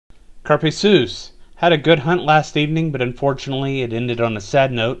Carpe sus. Had a good hunt last evening, but unfortunately it ended on a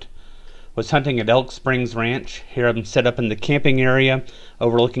sad note. Was hunting at Elk Springs Ranch. Here I'm set up in the camping area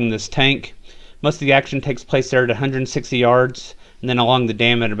overlooking this tank. Most of the action takes place there at 160 yards, and then along the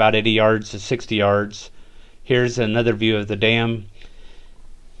dam at about 80 yards to 60 yards. Here's another view of the dam.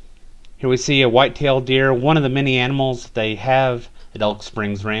 Here we see a white-tailed deer, one of the many animals they have at Elk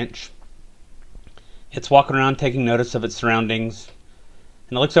Springs Ranch. It's walking around taking notice of its surroundings,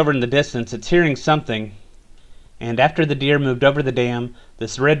 and it looks over in the distance. It's hearing something, and after the deer moved over the dam,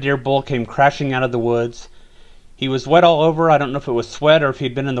 this red deer bull came crashing out of the woods. He was wet all over. I don't know if it was sweat or if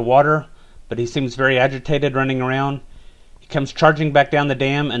he'd been in the water, but he seems very agitated running around. He comes charging back down the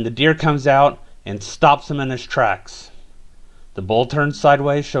dam, and the deer comes out and stops him in his tracks. The bull turns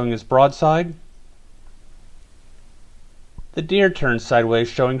sideways, showing his broadside. The deer turns sideways,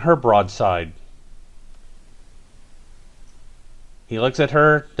 showing her broadside. He looks at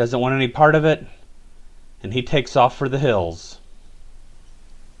her, doesn't want any part of it, and he takes off for the hills.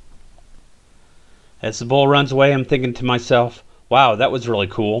 As the bull runs away, I'm thinking to myself, wow, that was really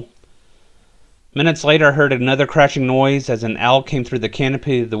cool. Minutes later, I heard another crashing noise as an owl came through the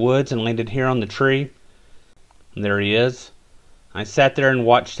canopy of the woods and landed here on the tree. And there he is. I sat there and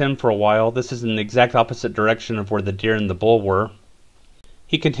watched him for a while. This is in the exact opposite direction of where the deer and the bull were.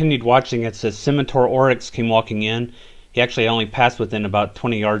 He continued watching as the scimitar oryx came walking in. He actually only passed within about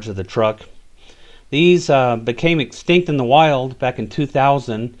 20 yards of the truck. These became extinct in the wild back in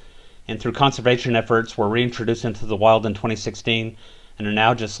 2000, and through conservation efforts were reintroduced into the wild in 2016 and are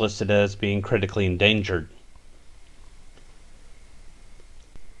now just listed as being critically endangered.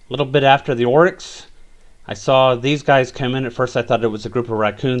 A little bit after the oryx, I saw these guys come in. At first I thought it was a group of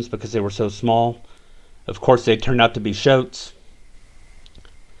raccoons because they were so small. Of course they turned out to be shoats.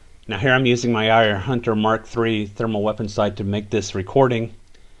 Now here I'm using my IR Hunter MKIII thermal weapon sight to make this recording.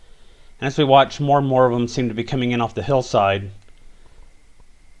 And as we watch, more and more of them seem to be coming in off the hillside.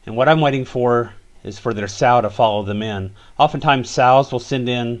 And what I'm waiting for is for their sow to follow them in. Oftentimes sows will send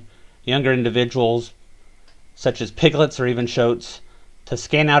in younger individuals, such as piglets or even shoats, to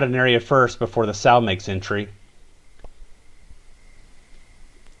scan out an area first before the sow makes entry.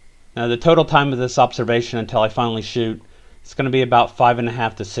 Now the total time of this observation until I finally shoot is going to be about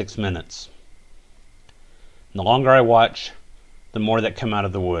 5.5 to 6 minutes. And the longer I watch, the more that come out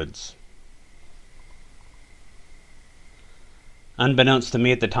of the woods. Unbeknownst to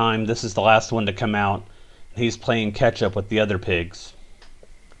me at the time, this is the last one to come out, and he's playing catch up with the other pigs.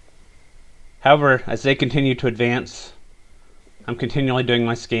 However, as they continue to advance, I'm continually doing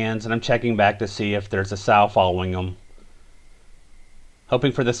my scans and I'm checking back to see if there's a sow following them,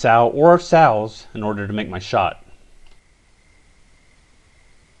 hoping for the sow or sows in order to make my shot.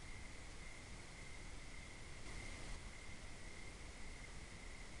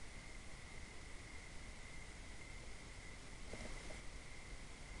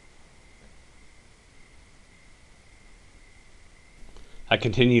 I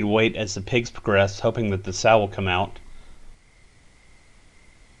continue to wait as the pigs progress, hoping that the sow will come out.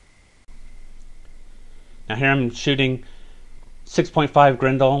 Now here I'm shooting 6.5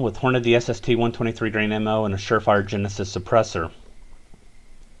 Grendel with Hornady SST 123 grain ammo and a Surefire Genesis suppressor.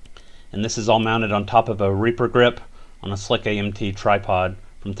 And this is all mounted on top of a Reaper grip on a slick AMT tripod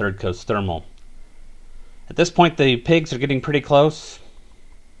from Third Coast Thermal. At this point the pigs are getting pretty close.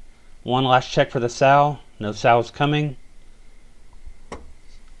 One last check for the sow. No sows coming.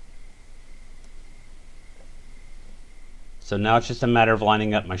 So now it's just a matter of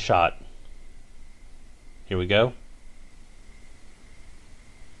lining up my shot. Here we go.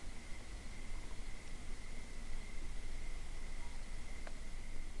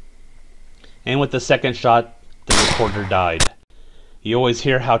 And with the second shot, the recorder died. You always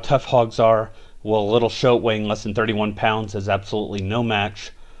hear how tough hogs are. Well, a little shoat weighing less than 31 pounds is absolutely no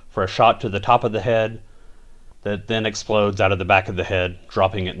match for a shot to the top of the head that then explodes out of the back of the head,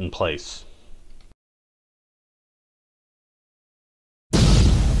 dropping it in place.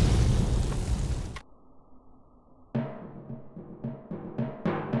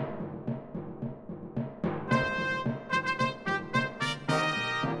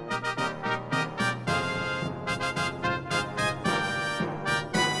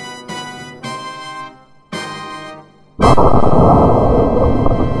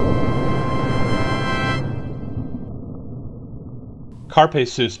 Carpe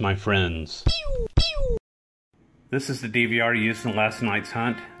sus, my friends. This is the DVR used in last night's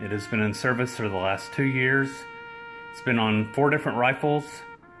hunt. It has been in service for the last 2 years. It's been on 4 different rifles,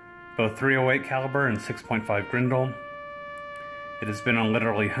 both .308 caliber and 6.5 Grendel. It has been on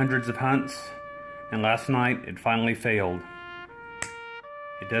literally hundreds of hunts, and last night it finally failed.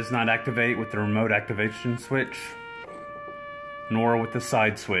 It does not activate with the remote activation switch, nor with the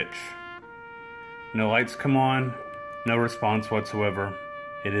side switch. No lights come on, no response whatsoever.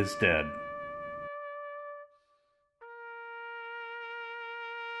 It is dead.